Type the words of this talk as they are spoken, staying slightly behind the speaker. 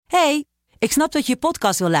Ik snap dat je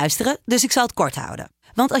podcast wil luisteren, dus ik zal het kort houden.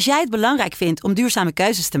 Want als jij het belangrijk vindt om duurzame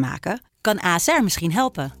keuzes te maken, kan ASR misschien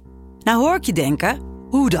helpen. Nou hoor ik je denken,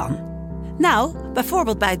 hoe dan? Nou,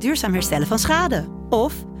 bijvoorbeeld bij het duurzaam herstellen van schade.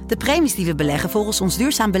 Of de premies die we beleggen volgens ons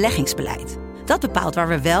duurzaam beleggingsbeleid. Dat bepaalt waar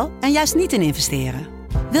we wel en juist niet in investeren.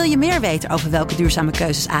 Wil je meer weten over welke duurzame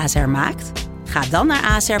keuzes ASR maakt? Ga dan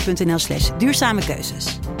naar asr.nl/duurzame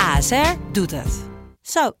keuzes. ASR doet het.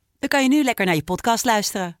 Zo, dan kan je nu lekker naar je podcast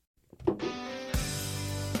luisteren.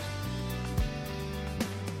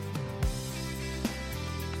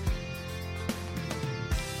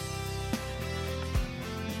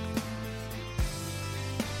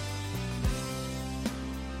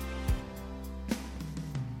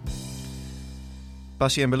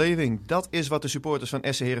 Passie en beleving, dat is wat de supporters van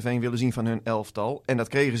SC Heerenveen willen zien van hun elftal. En dat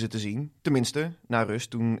kregen ze te zien, tenminste na rust,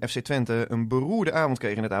 toen FC Twente een beroerde avond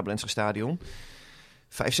kreeg in het Abelense stadion.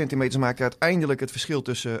 5 centimeters maakte uiteindelijk het verschil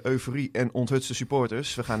tussen euforie en onthutste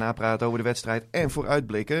supporters. We gaan napraten over de wedstrijd en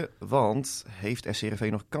vooruitblikken, want heeft SC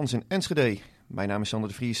Heerenveen nog kans in Enschede? Mijn naam is Sander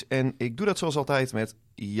de Vries en ik doe dat zoals altijd met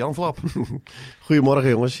Jan Vlap. Goedemorgen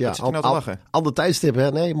jongens. Ja, Wat zit je nou te lachen? Ander tijdstip,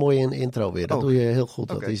 hè? Nee, mooie intro weer. Dat doe je heel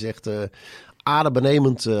goed. Okay. Dat is echt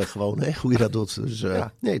adembenemend gewoon, hè? Hoe je dat doet. Dus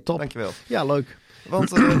nee, top. Dankjewel. Ja, leuk.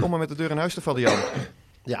 Want om maar met de deur in huis te vallen, Jan.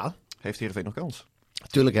 Ja. Heeft Heerenveen nog kans?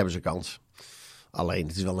 Tuurlijk hebben ze kans. Alleen,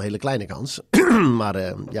 het is wel een hele kleine kans. Maar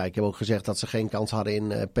ik heb ook gezegd dat ze geen kans hadden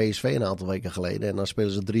in PSV een aantal weken geleden. En dan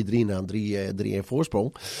spelen ze 3-3 na een 3-1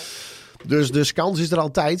 voorsprong. Dus kans is er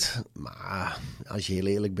altijd. Maar als je heel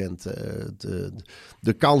eerlijk bent,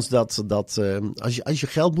 de kans dat als je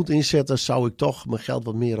geld moet inzetten, zou ik toch mijn geld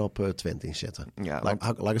wat meer op Twente inzetten. Ja,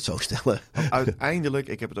 laat ik het zo stellen. Uiteindelijk,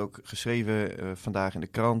 ik heb het ook geschreven vandaag in de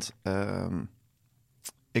krant.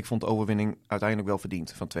 Ik vond de overwinning uiteindelijk wel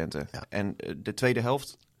verdiend van Twente. Ja. En de tweede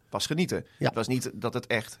helft was genieten. Ja. Het was niet dat het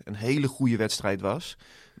echt een hele goede wedstrijd was.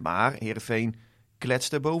 Maar Heerenveen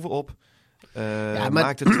kletste bovenop.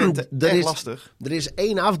 Maakte Twente echt lastig. Er is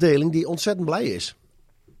één afdeling die ontzettend blij is.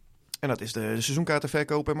 En dat is de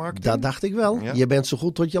seizoenkaartenverkoop en marketing. Dat dacht ik wel. Ja. Je bent zo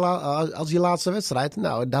goed tot als je laatste wedstrijd.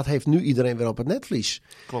 Nou, dat heeft nu iedereen weer op het netvlies.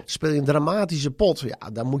 Klopt. Speel je een dramatische pot. Ja,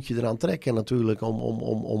 dan moet je eraan trekken natuurlijk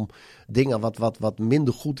om dingen wat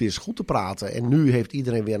minder goed is, goed te praten. En nu heeft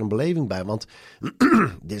iedereen weer een beleving bij. Want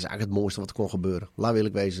dit is eigenlijk het mooiste wat er kon gebeuren. Laat wil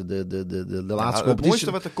ik wezen. De laatste competitie. Het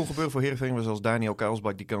mooiste wat er kon gebeuren voor Heerenveen was als Daniel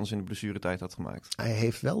Karlsbak die kans in de blessuretijd had gemaakt. Hij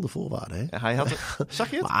heeft wel de voorwaarden. Hè? Ja, hij had het. Zag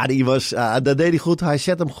je het? Maar dat deed hij goed. Hij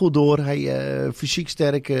zet hem goed door. Hij fysiek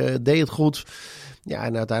sterk, deed het goed. Ja,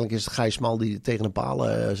 en uiteindelijk is het Gijs Mal die tegen een paal,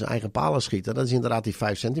 zijn eigen palen schiet. En dat is inderdaad die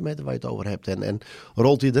 5 centimeter waar je het over hebt. En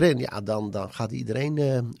rolt hij erin, ja, dan gaat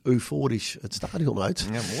iedereen euforisch het stadion uit.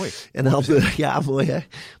 Ja, mooi. En dan, ja, mooi hè.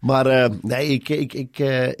 Maar nee,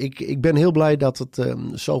 ik ben heel blij dat het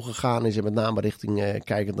zo gegaan is. En met name richting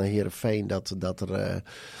kijkend naar Heerenveen.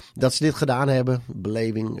 Dat ze dit gedaan hebben.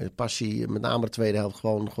 Beleving, passie. Met name de tweede helft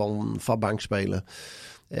gewoon van bank spelen.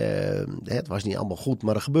 Het was niet allemaal goed,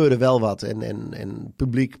 maar er gebeurde wel wat. En het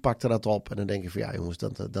publiek pakte dat op. En dan denk ik van ja jongens,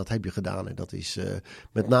 dat heb je gedaan. En dat is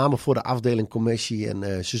met name voor de afdeling commissie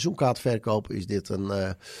en seizoenkaartverkoop is dit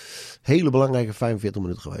een hele belangrijke 45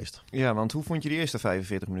 minuten geweest. Ja, want hoe vond je die eerste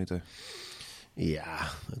 45 minuten? Ja,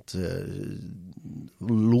 het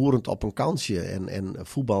loerend op een kansje. En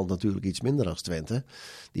voetbal natuurlijk iets minder dan Twente.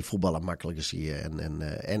 Die voetballen makkelijker zie je.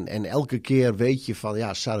 En elke keer weet je van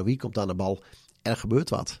ja, Saroui komt aan de bal. Er gebeurt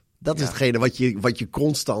wat. Dat is hetgene wat je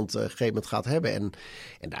constant een gegeven moment gaat hebben.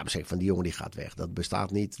 En daarom zeg ik van die jongen die gaat weg. Dat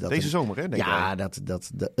bestaat niet. Deze zomer hè? Denk ja,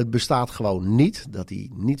 het bestaat gewoon niet dat hij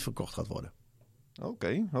niet verkocht gaat worden.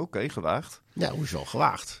 Oké, gewaagd. Ja, hoezo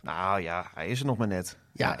gewaagd? Nou ja, hij is er nog maar net.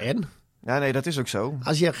 Ja, en? Ja, nee, dat is ook zo.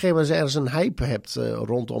 Als je op een gegeven moment ergens een hype hebt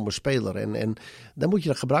rondom een speler. En dan moet je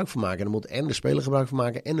er gebruik van maken. Dan moet en de speler gebruik van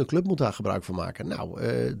maken. En de club moet daar gebruik van maken. Nou,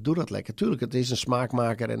 doe dat lekker. Tuurlijk, het is een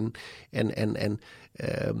smaakmaker. En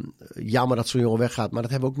jammer dat zo'n jongen weggaat. Maar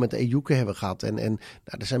dat hebben we ook met Ejuke hebben gehad. En nou,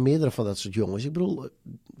 er zijn meerdere van dat soort jongens. Ik bedoel,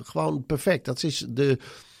 gewoon perfect. Dat is de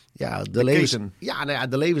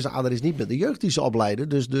levensader is niet met de jeugd die ze opleiden.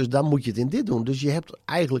 Dus dan moet je het in dit doen. Dus je hebt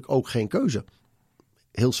eigenlijk ook geen keuze.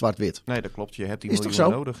 Heel zwart-wit. Nee, dat klopt. Je hebt die is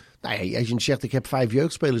miljoenen nodig. Nee, als je zegt, ik heb 5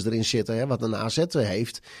 jeugdspelers erin zitten, hè, wat een AZ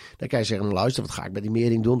heeft. Dan kan je zeggen, nou, luister, wat ga ik met die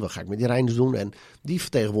Mering doen? Wat ga ik met die Reinders doen? En die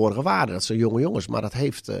vertegenwoordigen waarde. Dat zijn jonge jongens. Maar dat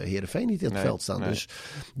heeft Heerenveen niet in het veld staan. Nee. Dus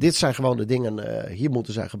dit zijn gewoon de dingen, hier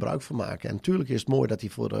moeten zij gebruik van maken. En natuurlijk is het mooi dat hij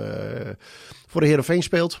voor de Heerenveen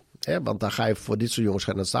speelt. Want dan ga je voor dit soort jongens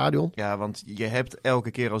naar het stadion. Ja, want je hebt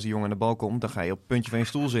elke keer als die jongen aan de bal komt, dan ga je op het puntje van je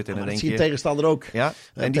stoel zitten. En dan dat denk zie je tegenstander ook. Ja,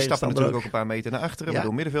 en die stappen natuurlijk ook een paar meter naar achteren, Ja.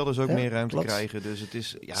 waardoor middenvelders ook meer ruimte klopt. krijgen. Dus het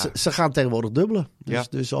is, ja. Ze gaan tegenwoordig dubbelen. Ja.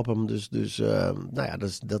 Dus op hem.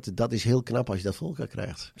 Dat is heel knap als je dat voor elkaar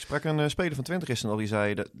krijgt. Ik sprak een speler van Twente gisteren al, die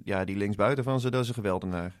zei, die linksbuiten van ze, dat is een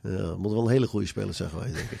geweldenaar. Ja, moet wel een hele goede speler zijn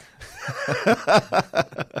geweest, denk ik.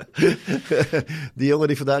 Die jongen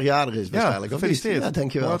die vandaag jarig is waarschijnlijk. Gefeliciteerd. Ja,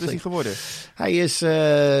 dankjewel. Hoe oud is hij geworden? Hij is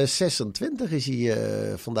 26 is hij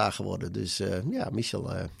vandaag geworden. Dus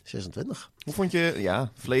Michel 26. Hoe vond je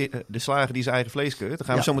de slager die zijn eigen vlees keurt? Dan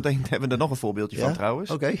gaan we zo meteen hebben er nog een voorbeeldje van trouwens.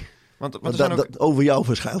 Oké. Want er zijn ook... over jou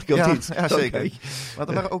waarschijnlijk ook niet. Ja, zeker. Okay. Want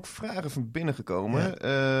er waren ook vragen van binnen gekomen.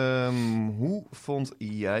 Ja. Hoe vond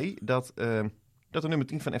jij dat de nummer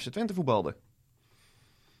 10 van FC Twente voetbalde?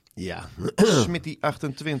 Ja. Smitty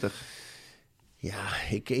 28. Ja,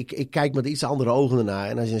 ik kijk met iets andere ogen ernaar.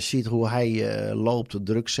 En als je ziet hoe hij loopt,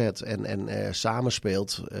 druk zet en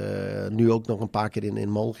samenspeelt. Nu ook nog een paar keer in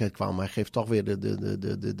mogelijkheid kwam. Hij geeft toch weer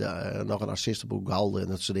nog een assist op Galde en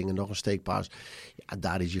dat soort dingen. Nog een steekpaas. Ja,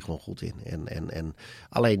 daar is hij gewoon goed in. En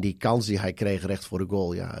alleen die kans die hij kreeg recht voor de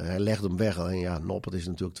goal. Ja, hij legde hem weg. En ja, Noppert is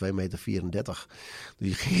natuurlijk 2,34 meter. Dus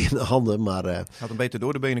die ging in de handen. Maar, had hem beter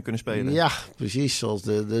door de benen kunnen spelen. Ja, precies. Zoals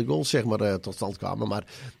de goals zeg maar tot stand kwamen. Maar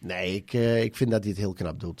nee, ik vind dat hij het heel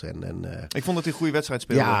knap doet. Ik vond dat hij een goede wedstrijd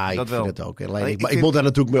speelde. Ja, dat ik wel. vind het ook. Ik moet daar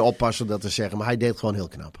natuurlijk mee oppassen dat te zeggen. Maar hij deed gewoon heel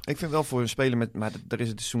knap. Ik vind wel voor een speler met... Maar er is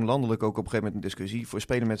het toen landelijk ook op een gegeven moment een discussie. Voor een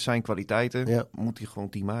speler met zijn kwaliteiten moet hij gewoon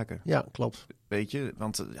 10 maken. Ja, klopt. Weet je?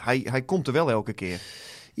 Want hij komt er wel elke keer.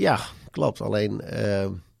 Ja, klopt. Alleen...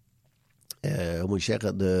 hoe moet je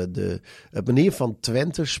zeggen, het manier van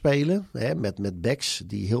Twente spelen, met backs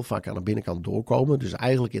die heel vaak aan de binnenkant doorkomen, dus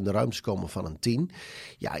eigenlijk in de ruimtes komen van een 10,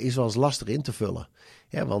 is wel eens lastig in te vullen.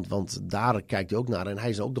 Ja, want daar kijkt hij ook naar. En hij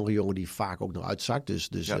is ook nog een jongen die vaak ook nog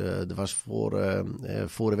uitzakt. Dus er was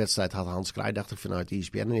voor de wedstrijd had Hans Kraai, dacht ik, vanuit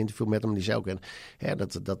ESPN een interview met hem. Die zei ook,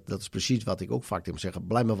 dat is precies wat ik ook vaak tegen hem zeg.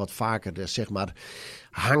 Blijf maar wat vaker, zeg maar,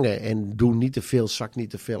 hangen en doe niet te veel, zak niet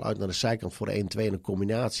te veel uit naar de zijkant voor 1-2 in een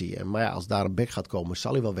combinatie. Maar ja, als daar een back gaat komen,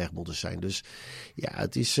 zal hij wel weg moeten zijn. Dus ja,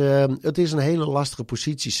 het is een hele lastige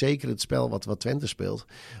positie. Zeker het spel wat Twente speelt.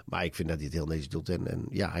 Maar ik vind dat hij het heel netjes doet. En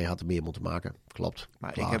hij had er meer moeten maken. Klopt.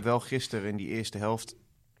 Maar ik heb wel gisteren in die eerste helft...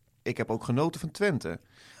 Ik heb ook genoten van Twente.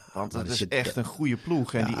 Want het is echt een goede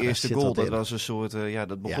ploeg. En die eerste goal, dat was een soort...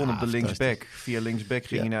 dat begon op de linksback. Via linksback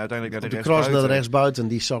ging hij uiteindelijk naar de rechtsbuiten. De cross naar de rechtsbuiten.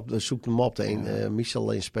 Die zoekt hem op.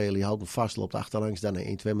 Michel inspelen. Die houdt hem vast. Loopt achterlangs. Dan 1-2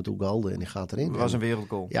 met Oegalde. En die gaat erin. Dat was een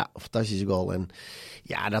wereldgoal. Ja, een fantastische goal. En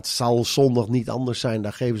ja, dat zal zondag niet anders zijn.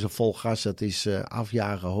 Daar geven ze vol gas. Het is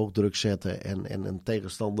afjagen, hoog druk zetten. En een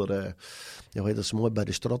tegenstander... dat is mooi bij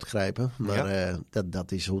de strot grijpen. Maar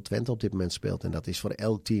dat is hoe Twente op dit moment speelt. En dat is voor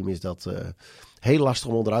elk team is dat heel lastig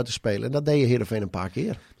om onderuit te spelen. En dat deed je Heerenveen een paar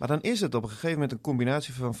keer. Maar dan is het op een gegeven moment een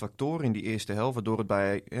combinatie van factoren in die eerste helft. Waardoor het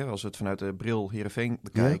als we het vanuit de bril Heerenveen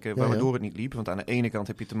bekijken, waardoor het niet liep. Want aan de ene kant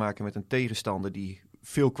heb je te maken met een tegenstander die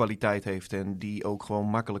veel kwaliteit heeft. En die ook gewoon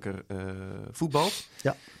makkelijker voetbalt.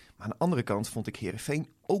 Ja. Maar aan de andere kant vond ik Heerenveen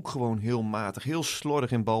ook gewoon heel matig. Heel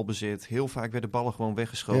slordig in balbezit. Heel vaak werden ballen gewoon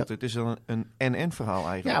weggeschoten. Ja. Het is een en verhaal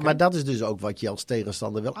eigenlijk. Ja, maar dat is dus ook wat je als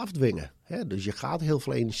tegenstander wil afdwingen. Dus je gaat heel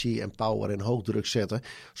veel energie en power en hoogdruk zetten.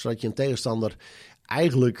 Zodat je een tegenstander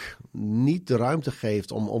eigenlijk niet de ruimte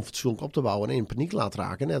geeft om fatsoenlijk op te bouwen en in paniek laat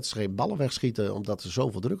raken. Net als geen ballen wegschieten omdat er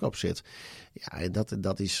zoveel druk op zit. Ja, en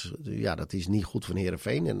dat is niet goed van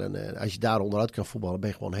Heerenveen. En als je daar onderuit kan voetballen, ben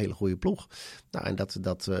je gewoon een hele goede ploeg. Nou, en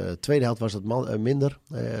tweede helft was het minder.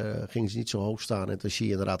 Gingen ze niet zo hoog staan. En toen zie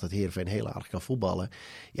je inderdaad dat Heerenveen heel aardig kan voetballen.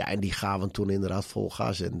 Ja, en die gaven toen inderdaad vol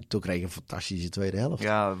gas. En toen kreeg je een fantastische tweede helft.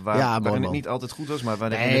 Ja, waarin het niet altijd goed was, maar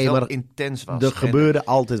waarin het wel intens was. Er gebeurde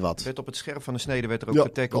altijd wat. Werd op het scherp van de snede werd er ook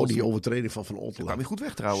getackeld. Die overtreding van Ottela. Kwam hij goed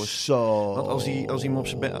weg trouwens. Zo. Want als hij hem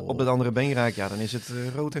op het andere been raakt, dan is het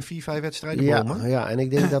rood en 4-5 wedstrijden. Ja, en ik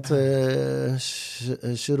denk dat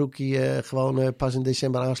Seruki gewoon pas in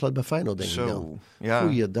december aansluit bij Feyenoord, denk ik dan. Ja.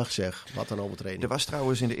 Goeiedag zeg, wat een overtreding. Er was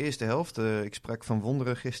trouwens in de eerste helft, ik sprak Van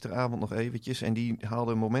Wonderen gisteravond nog eventjes, en die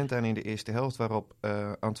haalde een moment aan in de eerste helft waarop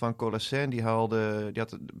Antoine Colassin, die had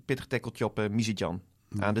een pittig tackeltje op Mizidjan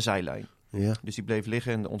aan de zijlijn. Ja. Dus die bleef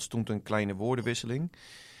liggen en er ontstond een kleine woordenwisseling.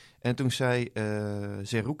 En toen zei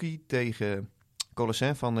Seruki tegen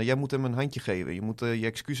Colassin van, jij moet hem een handje geven. Je moet je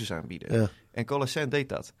excuses aanbieden. Ja. En Colassin deed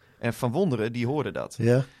dat. En Van Wonderen, die hoorde dat.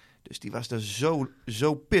 Ja. Dus die was er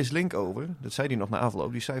zo pislink over. Dat zei hij nog na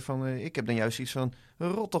afloop. Die zei van, ik heb dan juist iets van,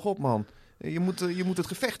 rot toch op man. Je moet het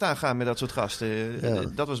gevecht aangaan met dat soort gasten. Ja.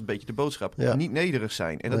 Dat was een beetje de boodschap. Ja. Niet nederig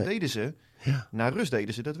zijn. En dat deden ze. Ja. Na rust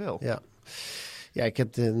deden ze dat wel. Ja. Ja, ik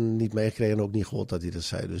heb het niet meegekregen en ook niet gehoord dat hij dat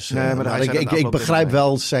zei. Dus, Nee, maar ik begrijp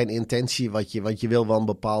wel zijn intentie, want je wil wel een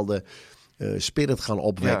bepaalde spirit gaan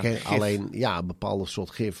opwekken. Alleen, een bepaalde soort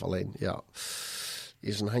gif. Alleen,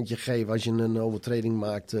 is een handje geven als je een overtreding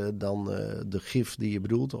maakt dan de gif die je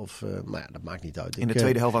bedoelt. Maar dat maakt niet uit. In de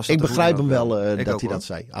tweede helft was het. Ik begrijp hem wel dat hij dat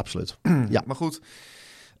zei, absoluut. Ja. Maar goed.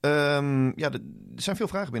 Er zijn veel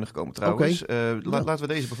vragen binnengekomen trouwens. Laten we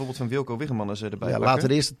deze bijvoorbeeld van Wilco Wiggeman eens erbij pakken. Laten we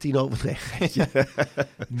de eerste 10 over.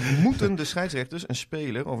 Moeten de scheidsrechters een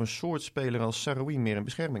speler of een soort speler als Saroui meer in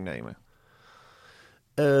bescherming nemen?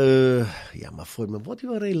 Maar voor me wordt hij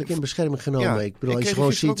wel redelijk in bescherming genomen. Ja, ik bedoel, als je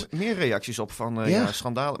gewoon ziet... ook meer reacties op van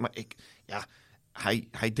schandalen. Maar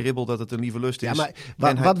hij dribbelt dat het een lieve lust is. Ja,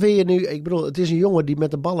 maar wat wil je nu? Ik bedoel, het is een jongen die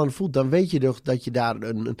met de bal aan de voet. Dan weet je toch dat je daar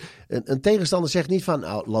een tegenstander zegt niet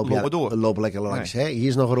van... loop lekker langs. Nee. Hier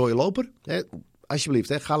is nog een rode loper. Hè?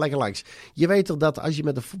 Alsjeblieft, ga lekker langs. Je weet toch dat als je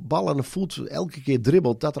met de bal aan de voet elke keer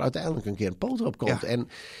dribbelt... dat er uiteindelijk een keer een poot op komt. Ja.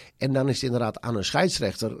 En dan is het inderdaad aan een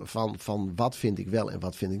scheidsrechter van wat vind ik wel en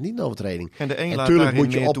wat vind ik niet een overtreding. En de een laat daarin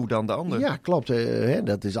meer toe dan de ander. Ja, klopt.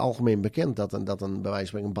 Dat is algemeen bekend dat een bij wijze van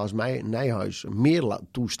spreken Bas Nijhuis meer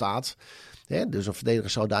toestaat. Dus een verdediger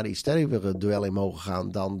zou daar iets sterker duel in mogen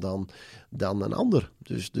gaan dan een ander.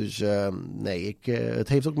 Het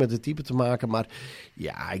heeft ook met het type te maken. Maar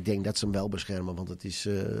ja, ik denk dat ze hem wel beschermen. Want het is,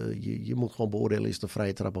 je moet gewoon beoordelen, is het een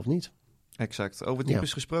vrije trap of niet. Exact. Over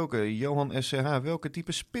types gesproken. Johan SCH, welke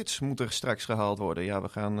type spits moet er straks gehaald worden? Ja, we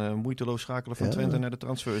gaan moeiteloos schakelen van Twente naar de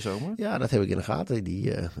transferzomer. Ja, dat heb ik in de gaten.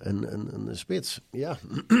 Een spits. Ja.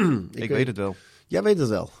 ik weet het wel. Jij weet het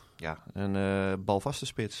wel. Ja, een balvaste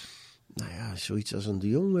spits. Nou ja, zoiets als een De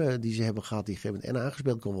Jong die ze hebben gehad, die op een gegeven moment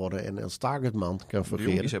aangespeeld kon worden en als targetman kan fungeren. De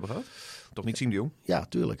Jong die ze hebben gehad? Toch niet Siem de Jong? Ja,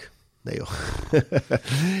 tuurlijk. Nee joh.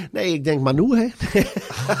 Nee, ik denk Manu, hè?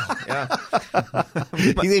 Ja.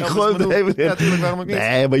 Ik denk gewoon... Ja, natuurlijk, waarom ook niet?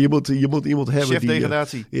 Nee, maar je moet iemand hebben Chef die...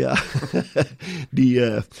 degradatie.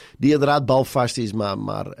 Die inderdaad balvast is,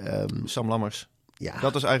 maar Sam Lammers. Ja.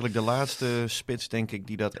 Dat is eigenlijk de laatste spits, denk ik,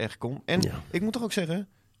 die dat echt kon. En ik moet toch ook zeggen...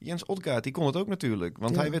 Jens Odgaard, die kon het ook natuurlijk.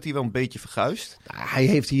 Want hij werd hier wel een beetje verguisd. Nou, hij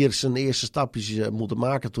heeft hier zijn eerste stapjes moeten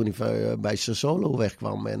maken toen hij bij Sassuolo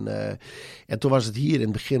wegkwam. En toen was het hier in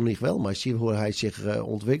het begin niet wel. Maar zie hoe hij zich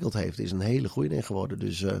ontwikkeld heeft. Is een hele goede in geworden.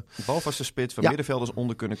 Dus, balvaste spits, van middenvelders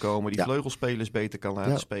onder kunnen komen. Die vleugelspelers beter kan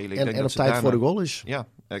laten spelen. Ik denk en op tijd voor de goal is. Ja,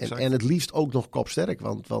 exact. En het liefst ook nog kopsterk.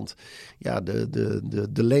 Want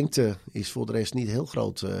de lengte is voor de rest niet heel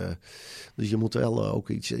groot. Dus je moet wel ook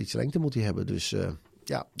iets lengte moet hij hebben. Dus...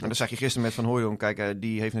 Ja, en dat zag je gisteren met Van Hooijdonk. Kijk,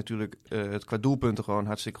 die heeft natuurlijk het qua doelpunten gewoon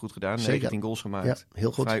hartstikke goed gedaan. Zeker. 19 goals gemaakt. Ja,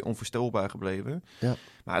 heel goed. Vrij onvoorstelbaar gebleven. Ja.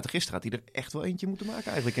 Maar gisteren had hij er echt wel eentje moeten maken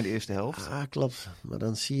eigenlijk in de eerste helft. Ah, klopt. Maar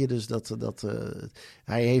dan zie je dus dat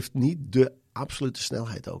hij heeft niet de absolute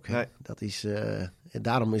snelheid ook. Hè? Nee. Dat is, en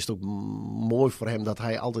daarom is het ook mooi voor hem dat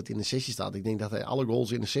hij altijd in de 16 staat. Ik denk dat hij alle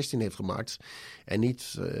goals in de 16 heeft gemaakt. En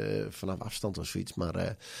niet vanaf afstand of zoiets.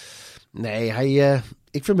 Maar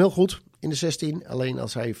ik vind hem heel goed in de 16. Alleen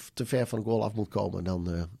als hij te ver van de goal af moet komen,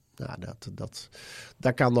 dan...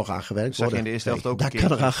 daar kan nog aan gewerkt worden. In de eerste helft ook daar kan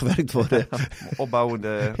nog aan gewerkt worden.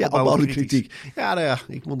 Opbouwende kritiek. Ja,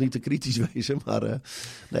 ik moet niet te kritisch wezen, maar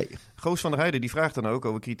nee. Goos van der Heijden die vraagt dan ook,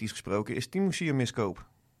 over kritisch gesproken, is Timoussi een miskoop?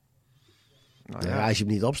 Nou, ja. Als je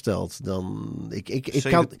hem niet opstelt, dan...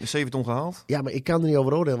 7 ton gehaald? Ja, maar ik kan er niet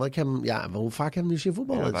over oordelen. Want hoe vaak heb je hem nu zien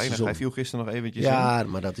voetballen? Ja, weinig. Hij viel gisteren nog eventjes in. Ja,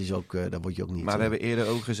 maar dat is ook, daar word je ook niet... Maar we hebben eerder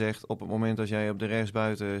ook gezegd, op het moment als jij op de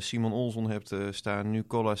rechtsbuiten Simon Olsson hebt staan, nu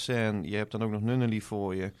Colasen, je hebt dan ook nog Nunnely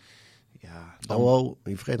voor je. Ja, dan...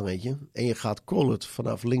 je vergeet nog eentje. En je gaat Collet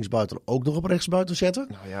vanaf linksbuiten ook nog op rechtsbuiten zetten.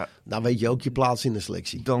 Nou ja, dan weet je ook je plaats in de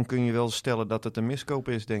selectie. Dan kun je wel stellen dat het een miskoop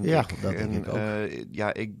is, denk ik. Ja, dat denk ik ook.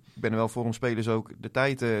 Ik ben er wel voor om spelers ook de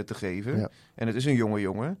tijd te geven. Ja. En het is een jonge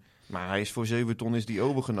jongen. Maar hij is voor 7 ton is die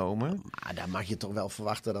overgenomen. Maar dan mag je toch wel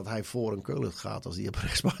verwachten dat hij voor een Collet gaat als die op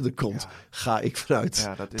rechtsbuiten komt. Ja. Ga ik vanuit.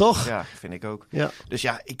 Ja, dat is, toch? Ja, vind ik ook. Ja. Dus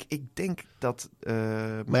ja, ik denk dat...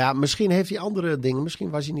 Maar ja, misschien heeft hij andere dingen. Misschien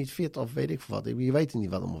was hij niet fit of weet ik wat. Je weet niet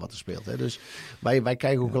wat er speelt. Hè? Dus wij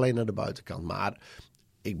kijken ook alleen naar de buitenkant. Maar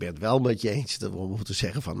ik ben het wel met je eens dat we moeten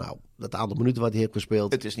zeggen van dat aantal minuten wat hij heeft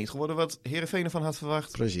gespeeld. Het is niet geworden wat Heerenveen ervan had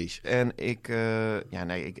verwacht. Precies. En ik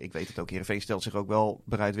weet het ook. Heerenveen stelt zich ook wel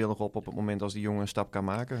bereidwillig op het moment als die jongen een stap kan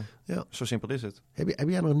maken. Ja. Zo simpel is het. Heb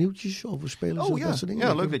jij nog nieuwt's over spelers? Oh ja, dat soort dingen?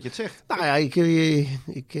 Ja, leuk dat je het zegt. Nou ja,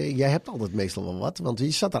 jij hebt altijd meestal wel wat. Want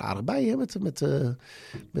je zat er aardig bij hè,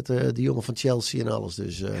 met die jongen van Chelsea en alles.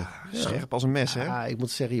 Dus, scherp als een mes hè? Ja, ik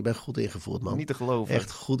moet zeggen, je bent goed ingevoerd man. Niet te geloven.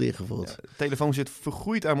 Echt goed ingevoerd. Ja, de telefoon zit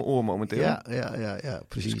vergroeid aan mijn oor momenteel. Ja,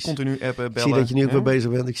 precies. Dus continu nu appen, bellen. Ik zie dat je nu ook weer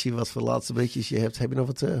bezig bent. Ik zie wat voor laatste beetjes je hebt. Heb je nog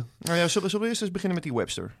wat... Nou ja, zullen we eerst eens beginnen met die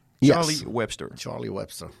Webster? Charlie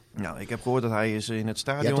Webster. Nou, ik heb gehoord dat hij is in het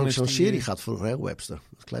stadion... Je hebt ook zo'n serie gehad vroeger, hè, Webster.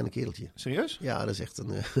 Dat kleine kereltje. Serieus? Ja, dat is echt een...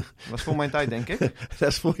 Dat was voor mijn tijd, denk ik. Dat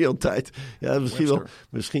is voor jouw tijd. Ja, misschien Webster. wel.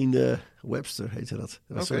 Misschien Webster heette dat.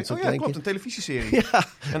 Dat Okay. zo'n Klopt. Een televisieserie. Ja.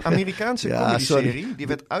 Een Amerikaanse comedy-serie. Die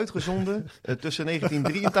werd uitgezonden tussen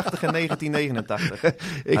 1983 en 1989.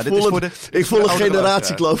 Ik voel een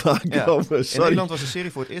generatiekloof aankomen. Ja. In Nederland was de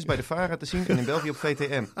serie voor het eerst bij de Vara te zien en in België op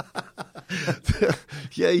VTM.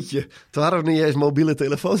 Jeetje, toen hadden we niet eens mobiele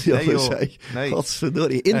telefoons. Nee.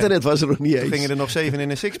 Godverdorie. Internet was er nog niet eens. Toen gingen er nog 7 in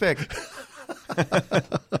een sixpack.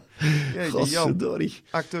 Godverdorie.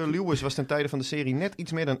 Acteur Lewis was ten tijde van de serie net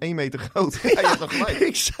iets meer dan 1 meter groot. Ja, je hebt nog gelijk.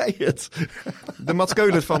 Ik zei het. De Mats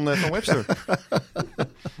Keulert van Webster.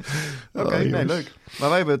 Oké, leuk. Maar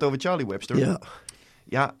wij hebben het over Charlie Webster.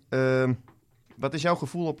 Ja, wat is jouw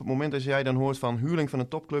gevoel op het moment als jij dan hoort van huurling van een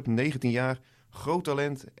topclub, 19 jaar, groot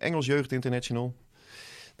talent, Engels Jeugd International?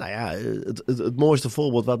 Nou ja, het mooiste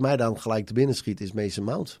voorbeeld wat mij dan gelijk te binnen schiet is Mason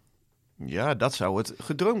Mount. Ja, dat zou het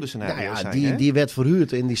gedroomde scenario zijn. Die werd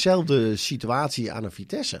verhuurd in diezelfde situatie aan een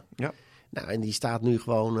Vitesse. Ja. Nou, en die staat nu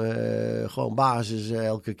gewoon basis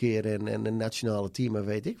elke keer en een nationale team en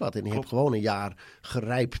weet ik wat. En die heeft gewoon een jaar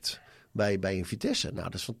gerijpt bij een Vitesse. Nou,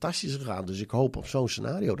 dat is fantastisch gegaan. Dus ik hoop op zo'n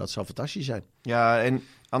scenario. Dat zou fantastisch zijn. Ja, en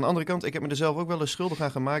aan de andere kant, ik heb me er zelf ook wel eens schuldig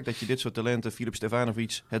aan gemaakt dat je dit soort talenten, Filip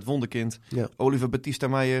Stefanovic, het wonderkind, Oliver Batista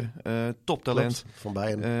Meijer, toptalent, van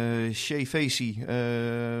Bayern, Shea Facey,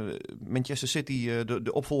 Manchester City,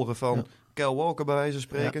 de opvolger van Kyle Walker bij wijze van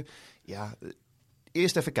spreken. Ja,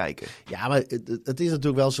 eerst even kijken. Ja, maar het is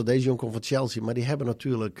natuurlijk wel zo. Deze jongen komt van Chelsea. Maar die hebben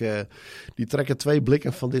natuurlijk... die trekken 2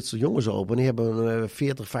 blikken van dit soort jongens open. Die hebben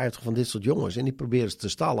 40, 50 van dit soort jongens. En die proberen ze te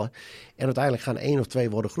stallen. En uiteindelijk gaan 1 of 2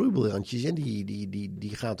 worden groeibriljantjes. En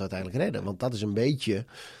die gaan het uiteindelijk redden. Want dat is een beetje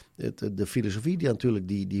de filosofie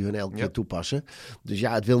die hun elke keer toepassen. Dus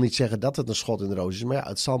ja, het wil niet zeggen dat het een schot in de roos is. Maar ja,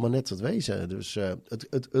 het zal maar net wat wezen. Dus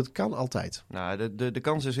het kan altijd. Nou, de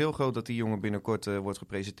kans is heel groot dat die jongen binnenkort wordt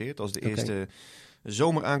gepresenteerd. Als de eerste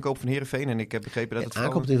zomeraankoop van Heerenveen. En ik heb begrepen dat het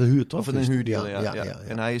aankoop in de huur, toch? Of een huurdeal, ja.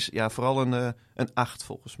 En hij is vooral een 8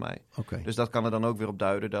 volgens mij. Okay. Dus dat kan er dan ook weer op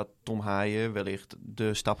duiden dat Tom Haaien wellicht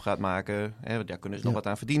de stap gaat maken. Hè, daar kunnen ze nog wat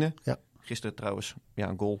aan verdienen. Ja. Gisteren trouwens,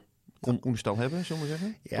 een goal. Kon Oenestal hebben, zullen we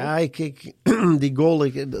zeggen? Ja, die goal,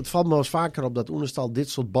 het valt me wel eens vaker op dat Oenestal dit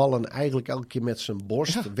soort ballen eigenlijk elke keer met zijn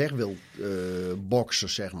borst weg wil boksen,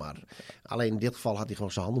 zeg maar. Alleen in dit geval had hij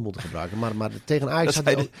gewoon zijn handen moeten gebruiken. Maar tegen Ajax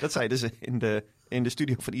dat zeiden ze in de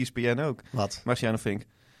studio van ESPN ook. Wat? Marciano Vink.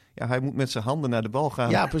 Ja, hij moet met zijn handen naar de bal gaan.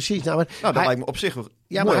 Ja, precies. Nou, dat lijkt me op zich wel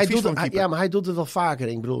maar hij doet het wel vaker.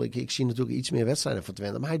 Ik bedoel, ik zie natuurlijk iets meer wedstrijden van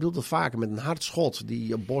Twente. Maar hij doet het vaker met een hard schot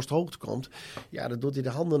die op borsthoogte komt. Ja, dan doet hij de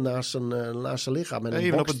handen naast zijn lichaam. En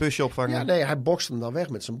even op het busje opvangen. Ja, nee, hij bokst hem dan weg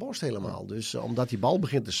met zijn borst helemaal. Dus omdat die bal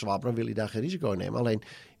begint te zwabberen, wil hij daar geen risico nemen. Alleen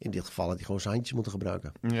in dit geval had hij gewoon zijn handjes moeten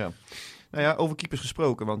gebruiken. Ja. Nou ja, over keepers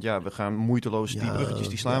gesproken, want we gaan moeiteloos die bruggetjes,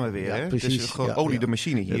 die slaan we weer. Ja, hè? precies. Het is gewoon olie de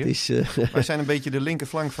machine hier. Wij zijn een beetje de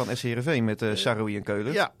linkerflank van SC Heerenveen met Saroui en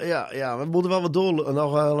Keulen. Ja, we moeten wel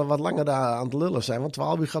nog wat langer daar aan het lullen zijn, want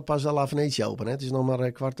 12 uur gaat pas de La Venetia open. Hè? Het is nog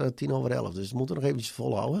maar 11:15, dus we moeten nog eventjes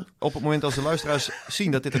volhouden. Op het moment als de luisteraars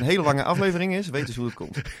zien dat dit een hele lange aflevering is, weten ze hoe het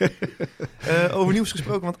komt. Over nieuws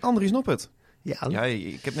gesproken, want Andries Noppert. Ja,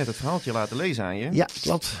 ik heb net het verhaaltje laten lezen aan je. Ja,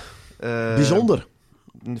 klopt. Bijzonder.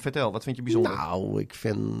 Vertel, wat vind je bijzonder? Nou, ik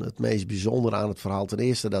vind het meest bijzonder aan het verhaal ten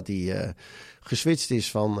eerste dat hij geswitcht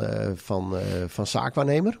is van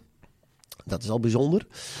zaakwaarnemer. Dat is al bijzonder.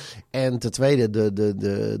 En ten tweede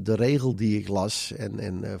de regel die ik las.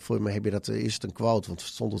 En voor mij heb je dat eerst een quote. Want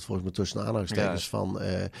stond het volgens mij tussen de aanhalingstekens van...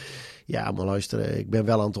 maar luister, ik ben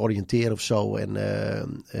wel aan het oriënteren of zo. En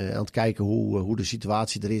aan het kijken hoe de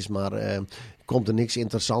situatie er is. Maar komt er niks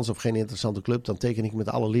interessants of geen interessante club, dan teken ik met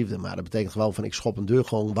alle liefde. Maar dat betekent gewoon van ik schop een deur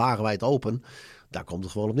gewoon wagenwijd open. Daar komt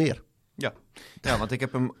het gewoon op neer. Ja, want ik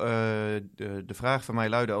heb hem... de vraag van mij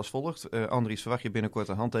luidde als volgt. Andries, verwacht je binnenkort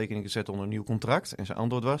een handtekening te zetten onder een nieuw contract? En zijn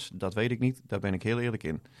antwoord was, dat weet ik niet. Daar ben ik heel eerlijk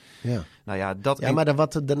in. Ja. Nou ja, maar dan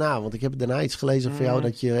wat daarna? Want ik heb daarna iets gelezen van jou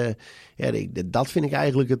dat je... dat vind ik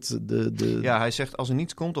eigenlijk het... Ja, hij zegt, als er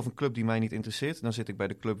niets komt of een club die mij niet interesseert, dan zit ik bij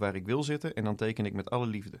de club waar ik wil zitten en dan teken ik met alle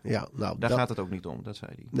liefde. Ja, nou, daar gaat het ook niet om, dat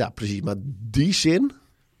zei hij. Ja, precies. Maar die zin,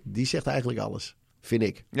 die zegt eigenlijk alles. Vind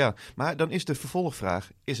ik. Ja, maar dan is de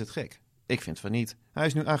vervolgvraag, is het gek? Ik vind van niet. Hij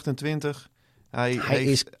is nu 28. Hij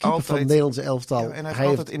is keeper van het Nederlandse elftal. Ja, en hij heeft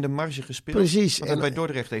altijd in de marge gespeeld. Precies. En bij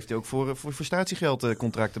Dordrecht heeft hij ook voor statiegeld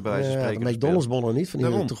contracten bij wijze van spreken. De McDonald's-bonnen niet. Van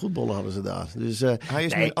die tegoedbonnen hadden ze daar. Dus, hij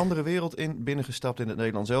is nu een andere wereld binnengestapt in het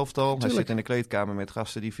Nederlands elftal. Tuurlijk. Hij zit in de kleedkamer met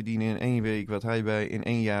gasten die verdienen in 1 week wat hij in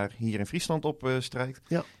 1 jaar hier in Friesland opstrijkt.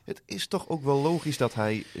 Ja. Het is toch ook wel logisch dat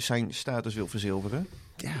hij zijn status wil verzilveren?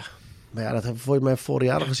 Ja. Maar ja, dat hebben we volgens mij vorig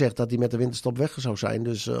jaar al gezegd dat hij met de winterstop weg zou zijn.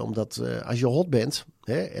 Dus omdat als je hot bent,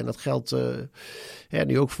 en dat geldt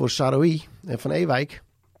nu ook voor Saroui en Van Ewijk.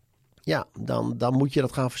 Ja, dan moet je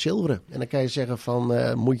dat gaan verzilveren. En dan kan je zeggen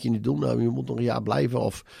van, moet je niet doen. Nou, je moet nog een jaar blijven.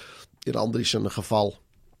 Of in Andries een geval,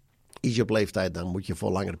 is je op leeftijd, dan moet je voor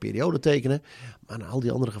een langere periode tekenen. Maar in al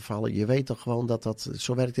die andere gevallen, je weet toch gewoon dat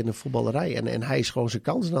zo werkt in de voetballerij. En hij is gewoon zijn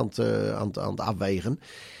kansen aan het afwegen.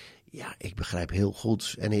 Ja, ik begrijp heel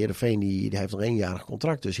goed. En Heerenveen die heeft nog 1-jarig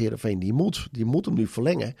contract. Dus Heerenveen die moet hem nu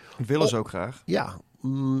verlengen. Willen ze ook graag. Ja,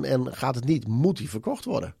 en gaat het niet, moet hij verkocht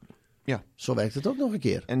worden. Ja. Zo werkt het ook nog een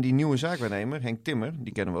keer. En die nieuwe zaakwaarnemer, Henk Timmer,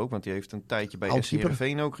 die kennen we ook. Want die heeft een tijdje bij SC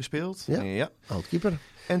Heerenveen ook gespeeld. Ja, oud-keeper.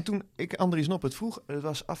 En toen ik Andries Nop het vroeg, het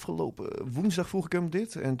was afgelopen woensdag vroeg ik hem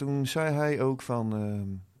dit. En toen zei hij ook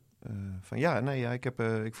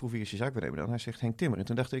ik vroeg wie is je zaakwaarnemer dan? Hij zegt Henk Timmer. En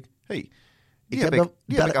toen dacht ik, Die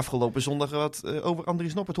heb ik afgelopen zondag wat over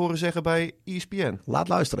Andries Noppert horen zeggen bij ESPN. Laat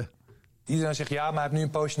luisteren. Iedereen zegt ja, maar hij heeft nu een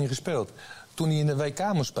poosje niet gespeeld. Toen hij in de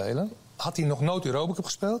WK moest spelen, had hij nog nooit Europa Cup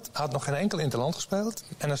gespeeld. Hij had nog geen enkel interland gespeeld.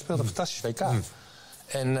 En hij speelde een fantastisch WK.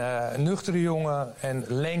 En nuchtere jongen en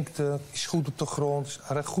lengte, is goed op de grond,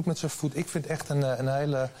 goed met zijn voet. Ik vind echt een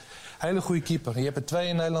hele goede keeper. Je hebt er 2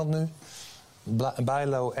 in Nederland nu.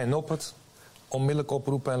 Bijlo en Noppert. Onmiddellijk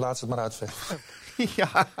oproepen en laat ze het maar uitvechten.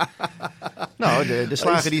 Ja, nou, de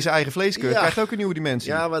slager die zijn eigen vlees keurt, krijgt ook een nieuwe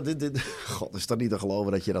dimensie. Ja, maar God, is dat niet te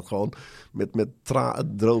geloven dat je dat gewoon met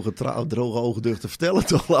droge ogen durft te vertellen,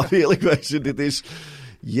 toch? Laat me eerlijk wezen, dit is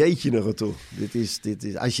jeetje nog aan toe. Dit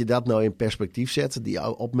is, als je dat nou in perspectief zet,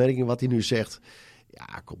 die opmerking wat hij nu zegt, ja,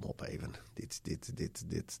 kom op even.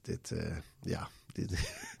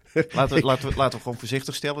 Laten we gewoon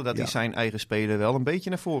voorzichtig stellen dat hij zijn eigen speler wel een beetje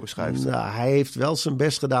naar voren schuift. Nou, hij heeft wel zijn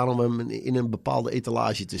best gedaan om hem in een bepaalde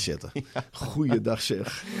etalage te zetten. Ja. Goeiedag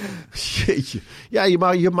zeg. Jeetje. Ja,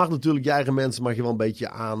 je mag natuurlijk je eigen mensen wel een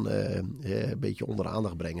beetje onder de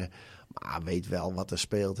aandacht brengen. Maar weet wel wat er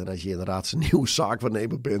speelt. En als je inderdaad zijn nieuwe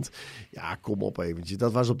zaakwaarnemer bent. Ja, kom op eventjes.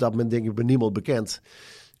 Dat was op dat moment denk ik bij niemand bekend.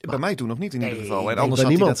 Bij mij toen nog niet in ieder geval. En anders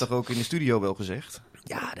had hij dat toch ook in de studio wel gezegd?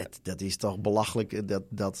 Ja, dat is toch belachelijk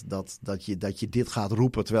dat je dit gaat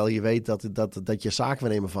roepen terwijl je weet dat je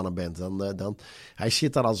zaakwaarnemer van hem bent. Hij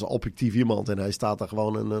zit daar als een objectief iemand en hij staat daar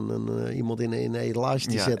gewoon iemand in een etalage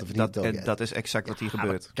te zetten. Dat is exact wat hier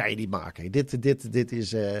gebeurt. Dat kan je niet maken. Dit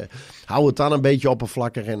is... hou het dan een beetje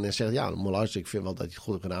oppervlakkig en zeg ja, maar luister, ik vind wel dat je het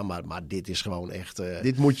goed hebt gedaan, maar dit is gewoon echt...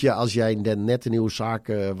 dit moet je, als jij net een nieuwe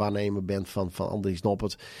zaakwaarnemer bent van Andries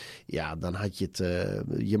Noppert, ja, dan had je het...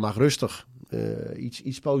 je mag rustig...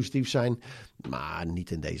 iets positiefs zijn, maar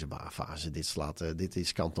niet in deze fase. Dit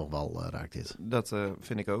is kant nog wel, raakt dit. Dat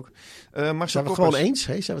vind ik ook. Zijn we het gewoon eens?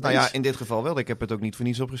 Zijn we het eens? Ja, in dit geval wel. Ik heb het ook niet voor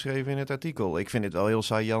niets opgeschreven in het artikel. Ik vind het wel heel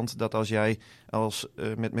saillant dat als jij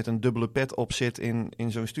met een dubbele pet op zit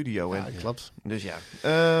in zo'n studio. Ja, klopt. Dus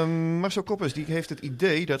ja. Marcel Koppers die heeft het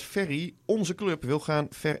idee dat Ferry onze club wil gaan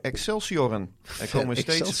verexcelsioren. Er komen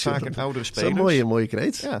steeds vaker oudere spelers. Dat is een mooie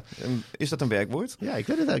kreet. Ja, is dat een werkwoord? Ja, ik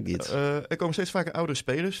weet het eigenlijk niet. Er komen steeds vaker oudere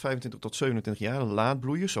spelers, 25 tot 27 jaar,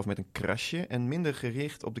 laadbloeiers of met een krasje en minder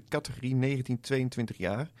gericht op de categorie 19-22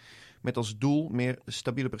 jaar. Met als doel meer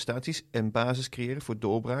stabiele prestaties en basis creëren voor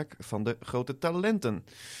doorbraak van de grote talenten.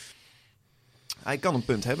 Hij kan een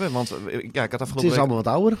punt hebben, want ik had afgelopen het is allemaal wat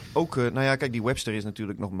ouder. Ook, kijk, die Webster is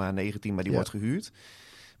natuurlijk nog maar 19, maar die wordt gehuurd.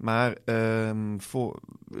 Maar voor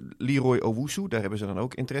Leroy Owusu, daar hebben ze dan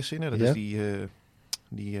ook interesse in. Hè? Dat is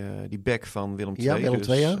die back van Willem II. Ja, Willem dus,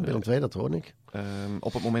 II, Willem II, dat hoor ik.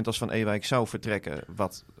 Op het moment als Van Ewijk zou vertrekken,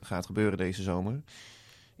 wat gaat gebeuren deze zomer,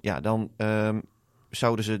 ja, dan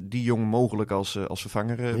zouden ze die jongen mogelijk als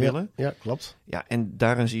vervanger willen. Ja, klopt. Ja, en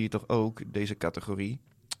daarin zie je toch ook deze categorie.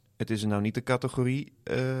 Het is nou niet de categorie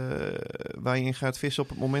waar je in gaat vissen op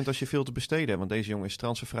het moment als je veel te besteden hebt. Want deze jongen is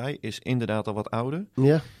transfervrij, is inderdaad al wat ouder.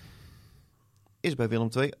 Ja. Is bij Willem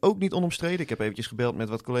II ook niet onomstreden. Ik heb eventjes gebeld met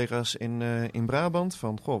wat collega's in Brabant.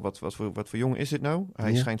 Van, goh, wat voor jongen is dit nou?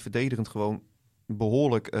 Hij schijnt verdedigend gewoon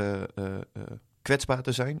behoorlijk kwetsbaar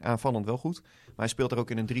te zijn. Aanvallend wel goed. Maar hij speelt er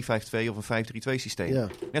ook in een 3-5-2 of een 5-3-2 systeem. Ja.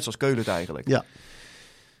 Net zoals Keulen het eigenlijk. Ja.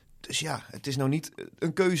 Dus ja, het is nou niet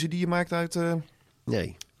een keuze die je maakt uit...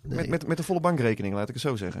 Nee. Met de volle bankrekening, laat ik het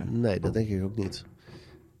zo zeggen. Nee, dat denk ik ook niet.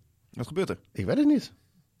 Wat gebeurt er? Ik weet het niet.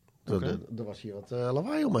 Er was hier wat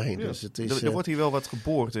lawaai om me heen. Ja. Dus het is, er wordt hier wel wat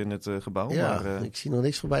geboord in het gebouw. Ja, maar, ik zie nog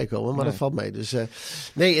niks voorbij komen, maar dat valt mee. Dus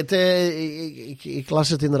ik las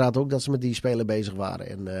het inderdaad ook dat ze met die speler bezig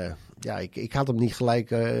waren. En ik had hem niet gelijk...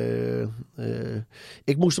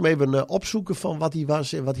 ik moest hem even opzoeken van wat hij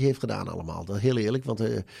was en wat hij heeft gedaan allemaal. Dat heel eerlijk, want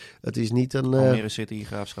het is niet een... Almere City,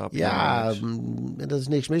 Graafschap. Ja, daar is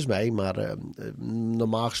niks mis mee. Maar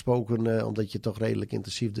normaal gesproken, omdat je toch redelijk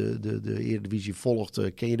intensief de Eredivisie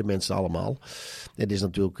volgt, ken je de mensen allemaal. Het is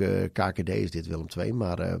natuurlijk KKD is dit Willem II,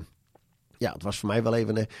 maar het was voor mij wel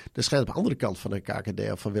even... er schijnt op de andere kant van de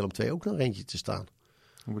KKD of van Willem II ook nog eentje te staan.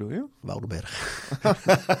 Hoe bedoel je? Woudenberg.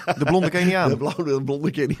 De blonde Keniaan. De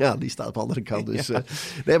blonde Keniaan, die staat op de andere kant. Dus,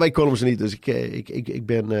 nee, maar ik kon hem ze niet. Dus ik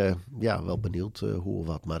ben wel benieuwd hoe of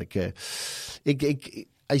wat. Maar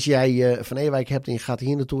als jij Van Ewijk hebt en je gaat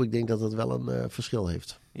hier naartoe, ik denk dat het wel een verschil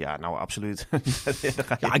heeft. Ja, nou absoluut.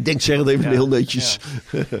 Ik denk, zeg het even heel netjes.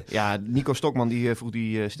 Ja, Nico Stokman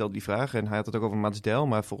stelde die vraag en hij had het ook over Mats Del.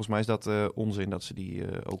 Maar volgens mij is dat onzin dat ze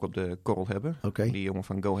die ook op de korrel hebben. Okay. Die jongen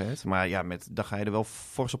van Go Ahead. Maar ja, daar ga je er wel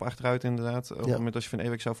fors op achteruit inderdaad. Op het moment als je Van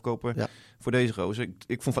Ewijk zou verkopen voor deze gozer.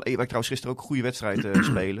 Ik vond Van Ewijk trouwens gisteren ook een goede wedstrijd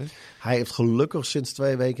spelen. Hij heeft gelukkig sinds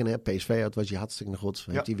 2 weken, PSV uit was hij hartstikke goed.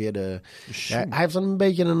 Heeft hij weer hij heeft dan een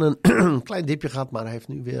beetje een klein dipje gehad, maar hij heeft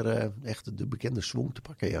nu weer echt de bekende swing te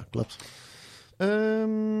pakken. Ja, klopt.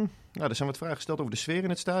 Er zijn wat vragen gesteld over de sfeer in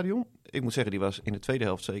het stadion. Ik moet zeggen, die was in de tweede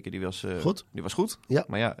helft zeker. Die was goed. Ja.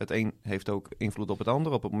 Maar ja, het een heeft ook invloed op het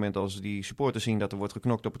ander. Op het moment als die supporters zien dat er wordt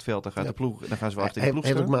geknokt op het veld, dan gaat de ploeg, dan gaan ze wel achter die ploeg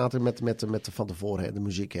staan. Heeft ook mate met de van tevoren, de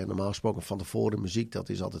muziek. Hè. Normaal gesproken van tevoren de muziek, dat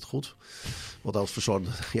is altijd goed. Want als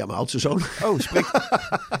verzorgd, mijn oudste zoon. Oh,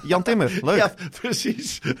 Jan Timmer, leuk. Ja,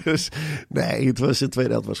 precies. Dus, nee, de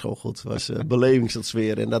tweede helft was gewoon goed. Het was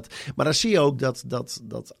belevingssfeer. Maar dan zie je ook dat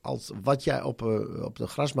als wat jij op de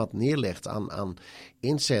grasmat neerlegt aan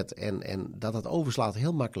inzet en dat het overslaat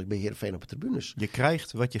heel makkelijk bij Heerenveen op de tribunes. Je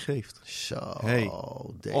krijgt wat je geeft.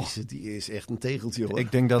 Zo, die is echt een tegeltje, hoor.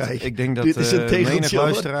 Ik denk dat dit is een tegeltje, menig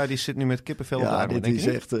luisteraar die zit nu met kippenvel. Ja, dit is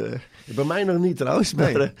echt... bij mij nog niet trouwens.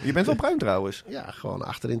 Nee, maar, je bent wel bruin trouwens. Ja, gewoon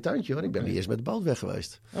achter in het tuintje, hoor. Ik ben eerst met de boot weg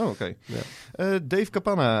geweest. Oh, oké. Ja. Dave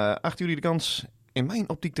Capanna, achten jullie de kans in mijn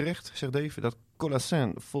optiek terecht, zegt Dave, dat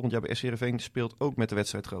Colassin volgend jaar bij SC Heerenveen speelt ook met de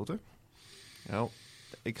wedstrijd groter? Nou,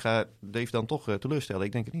 ik ga Dave dan toch teleurstellen.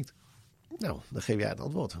 Ik denk het niet. Nou, dan geef jij het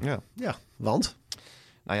antwoord. Ja, want?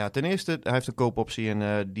 Nou ja, ten eerste, hij heeft een koopoptie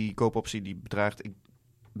en die koopoptie die bedraagt, ik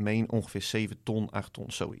meen ongeveer 7 ton, 8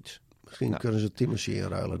 ton, zoiets. Misschien kunnen ze Timothy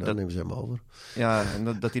inruilen, dan nemen ze hem over. Ja,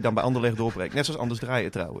 en dat hij dan bij Anderlecht doorbreekt. Net zoals Anders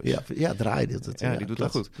draaien trouwens. Ja, draaien dit het. Ja, die doet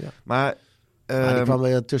dat goed. Ja. Maar die kwam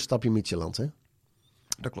bij een tussenstapje Mietjeland, hè?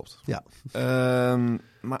 Dat klopt. Ja.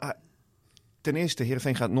 Maar ten eerste,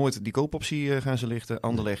 Heerenveen gaat nooit die koopoptie gaan ze lichten.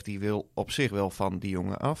 Anderlecht die wil op zich wel van die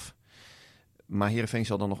jongen af. Maar Heerenveen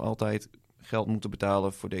zal dan nog altijd geld moeten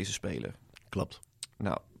betalen voor deze speler. Klopt.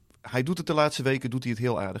 Nou, hij doet het de laatste weken doet hij het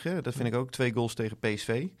heel aardig. Hè? Dat vind ik ook. 2 goals tegen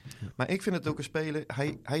PSV. Ja. Maar ik vind het ook een speler.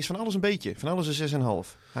 Hij is van alles een beetje. Van alles een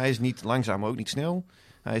 6,5. Hij is niet langzaam, maar ook niet snel.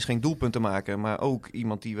 Hij is geen doelpunten maken, maar ook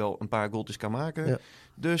iemand die wel een paar goaltjes kan maken. Ja.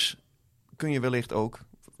 Dus kun je wellicht ook,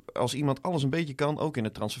 als iemand alles een beetje kan, ook in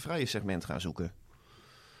het transfervrije segment gaan zoeken.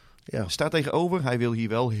 Ja. Staat tegenover, hij wil hier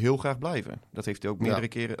wel heel graag blijven. Dat heeft hij ook meerdere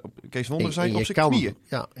keren. Kees Wonder zei op zijn knieën.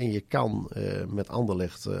 Ja, en je kan met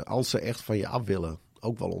Anderlecht, als ze echt van je af willen,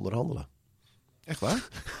 ook wel onderhandelen. Echt waar?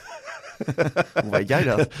 Hoe weet jij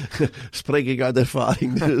dat? Spreek ik uit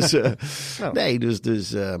ervaring. Dus, Nee,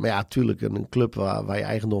 maar ja, natuurlijk een club waar je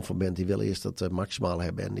eigendom van bent, die wil eerst het maximaal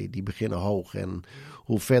hebben. En die beginnen hoog. En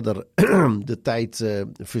hoe verder de tijd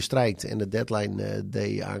verstrijkt en de deadline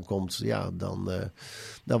day aankomt, ja, dan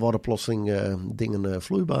worden plotseling dingen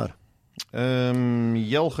vloeibaar.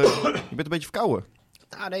 Jelge, je bent een beetje verkouden.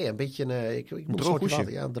 Ah nee, een beetje ik moet droog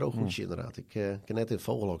hoesje. Ja, een droog hoesje inderdaad. Ik heb net in het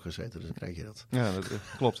vogelhok gezeten, dus dan krijg je dat. Ja, dat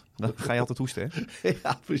klopt. Dan ga je altijd hoesten, hè?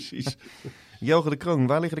 Ja, precies. Jelge de Kroon,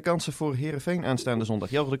 waar liggen de kansen voor Heerenveen aanstaande zondag?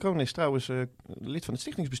 Jelge de Kroon is trouwens lid van het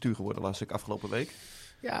stichtingsbestuur geworden, las ik afgelopen week.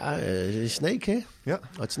 Ja, Sneek, hè? Ja,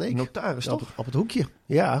 uit Sneek. Notaris toch? Op het hoekje,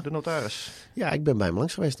 ja. De notaris. Ja, ik ben bij hem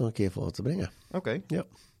langs geweest nog een keer voor wat te brengen. Oké. Ja.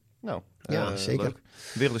 Nou, ja, zeker. Leuk.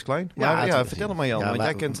 De wereld is klein. Maar ja, vertel het maar Jan. Ja,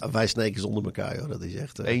 jij kent... wij sneken onder elkaar, joh. Dat is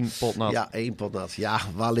echt... 1 pot nat. Ja, 1 pot nat. Ja,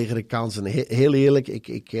 waar liggen de kansen? Heel eerlijk,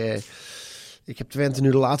 ik heb Twente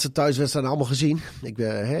nu de laatste thuiswedstrijden allemaal gezien. Ik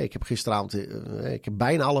heb gisteravond ik heb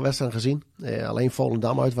bijna alle wedstrijden gezien. Alleen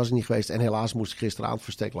Volendam uit was ik niet geweest. En helaas moest ik gisteravond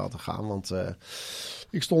verstek laten gaan. Want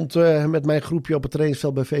Ik stond met mijn groepje op het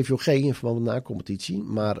trainingsveld bij VVOG in verband met de na-competitie.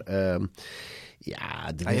 Maar je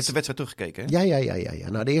hebt de wedstrijd teruggekeken, hè? Ja.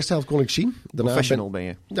 Nou, de eerste helft kon ik zien. Daarna Professional ben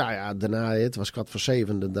je. Nou ja, daarna, het was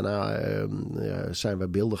 6:15. Daarna zijn we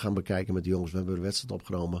beelden gaan bekijken met de jongens. We hebben de wedstrijd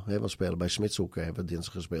opgenomen. We spelen bij Smitshoek, hebben we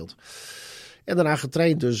dinsdag gespeeld. En daarna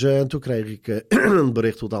getraind. Dus toen kreeg ik een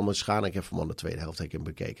bericht hoe het allemaal is gegaan. Ik heb vanmorgen de tweede helft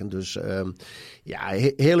bekeken. Dus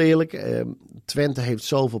heel eerlijk. Twente heeft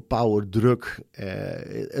zoveel power, druk.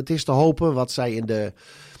 Het is te hopen wat zij in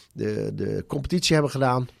de competitie hebben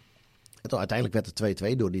gedaan. Uiteindelijk werd het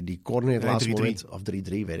 2-2 door die corner in het laatste moment. Of 3-3,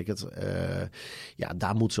 weet ik het.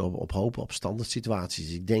 Daar moeten ze op hopen, op standaard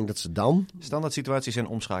situaties. Ik denk dat ze dan... Standaard situaties en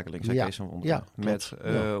omschakeling, zei Kees van Wonderen. Met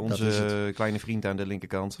onze kleine vriend aan de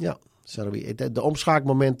linkerkant. Ja, de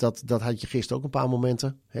omschakelmoment, dat had je gisteren ook een paar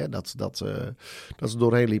momenten. Hè, dat ze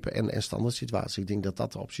doorheen liepen en standaard situaties. Ik denk dat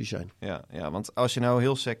dat de opties zijn. Ja, want als je nou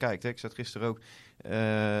heel sec kijkt. Hè, ik zat gisteren ook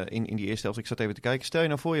in die eerste helft. Ik zat even te kijken. Stel je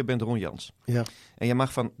nou voor, je bent Ron Jans. Ja. En je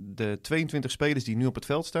mag van de 22 spelers die nu op het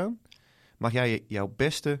veld staan, mag jij jouw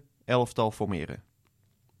beste elftal formeren.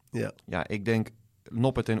 Ja. Ja, ik denk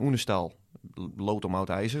Noppert en Oenestal, lood om oud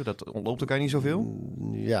ijzer. Dat ontloopt elkaar niet zoveel.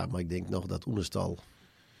 Ja, maar ik denk nog dat Oenestal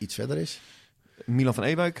iets verder is. Milan van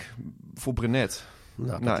Ewijk voor Brenet.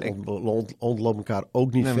 Ontloopt elkaar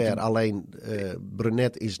ook niet ver. Alleen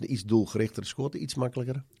Brenet is iets doelgerichter, scoort iets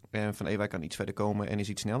makkelijker. En Van Ewijk kan iets verder komen en is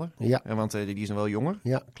iets sneller. Ja. Want die is nog wel jonger.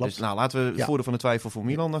 Ja, klopt. Dus laten we het voordeel van de twijfel voor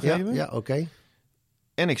Milan dan geven. Ja, oké.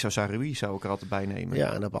 En ik zou Sarui er altijd bij nemen.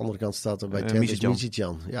 Ja, en op de andere kant staat er bij Twente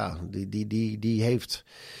Mizitjan. Ja, die heeft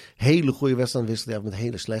hele goede wedstrijdwisseling met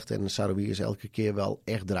hele slechte. En Sarui is elke keer wel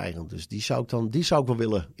echt dreigend. Dus die zou ik wel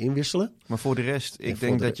willen inwisselen. Maar voor de rest, ik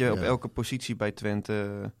denk dat je op elke positie bij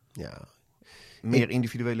Twente meer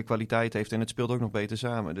individuele kwaliteit heeft. En het speelt ook nog beter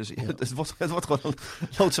samen. Dus het wordt gewoon een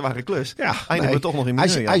loodzware klus. Ja, eindigen we toch nog in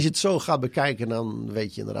mineur. Als je het zo gaat bekijken, dan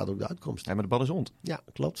weet je inderdaad ook de uitkomst. Ja, maar de bal is rond. Ja,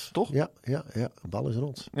 klopt. Toch? Ja, de bal is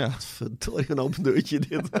rond. Ja. Verdorie, een open deurtje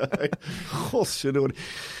dit. Godzijdank.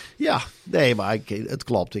 Ja, nee, maar het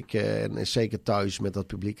klopt. En zeker thuis met dat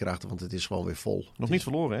publiek erachter, want het is gewoon weer vol. Nog niet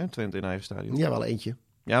verloren, hè, Twente in eigen stadion? Ja, wel eentje.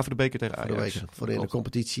 Ja, voor de beker tegen Ajax. Voor in de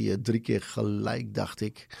competitie 3 keer gelijk, dacht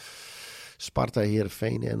ik. Sparta,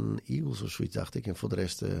 Heerenveen en Eagles of zoiets, dacht ik. En voor de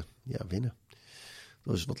rest winnen.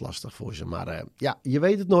 Dat is wat lastig voor ze. Maar je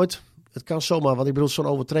weet het nooit. Het kan zomaar. Want ik bedoel, zo'n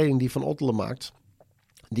overtreding die Van Ottelen maakt,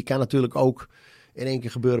 die kan natuurlijk ook in één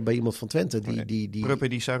keer gebeuren bij iemand van Twente. Pruppen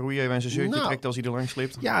die Sarui even aan zijn shirtje trekt als hij er langs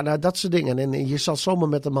slipt. Ja, dat soort dingen. En je zal zomaar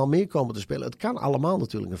met hem al meer komen te spelen. Het kan allemaal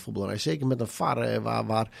natuurlijk in voetbal. Zeker met een VAR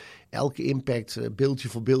waar elke impact beeldje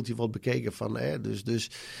voor beeldje wordt bekeken.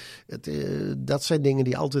 Dat zijn dingen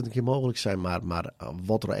die altijd een keer mogelijk zijn. Maar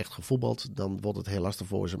wordt er echt gevoetbald, dan wordt het heel lastig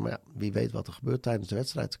voor ze. Maar wie weet wat er gebeurt tijdens de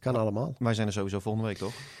wedstrijd. Kan allemaal. Wij zijn er sowieso volgende week,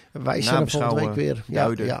 toch? Wij zijn er volgende week weer.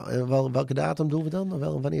 Welke datum doen we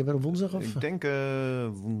dan? Wanneer weer, woensdag? Of? Ik denk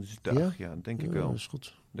woensdag. Ja, denk ik wel. Dat is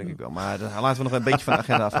goed. Denk ik wel. Maar laten we nog een beetje van de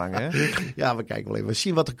agenda afhangen. Hè? Ja, we kijken wel even. We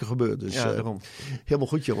zien wat er gebeurt. Dus, daarom. Helemaal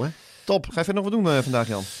goed, jongen. Top. Ga je verder nog wat doen vandaag,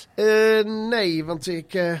 Jan? Nee, want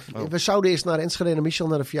we zouden eerst naar Enschede en Michel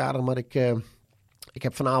naar de verjaardag. Maar ik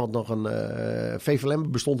heb vanavond nog een...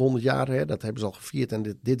 VVLM bestond 100 jaar. Hè, dat hebben ze al gevierd.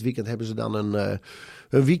 En dit weekend hebben ze dan een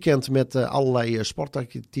weekend met allerlei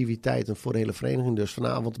sportactiviteiten voor de hele vereniging. Dus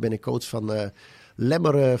vanavond ben ik coach van...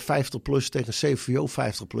 Lemmer 50 plus tegen CVO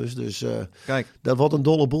 50 plus. Dus kijk, dat wordt een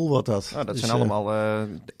dolle boel wat dat. Dat zijn allemaal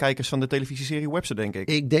kijkers van de televisieserie Webster, denk ik.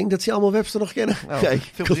 Ik denk dat ze allemaal Webster nog kennen. Kijk,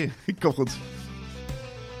 veel plezier. Kom goed.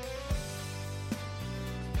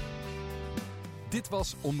 Dit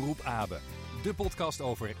was Omroep Abe. De podcast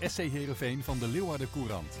over SC Heerenveen van de Leeuwarden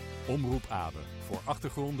Courant. Omroep Abe. Voor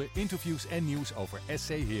achtergronden, interviews en nieuws over SC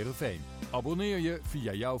Heerenveen. Abonneer je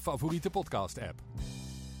via jouw favoriete podcast-app.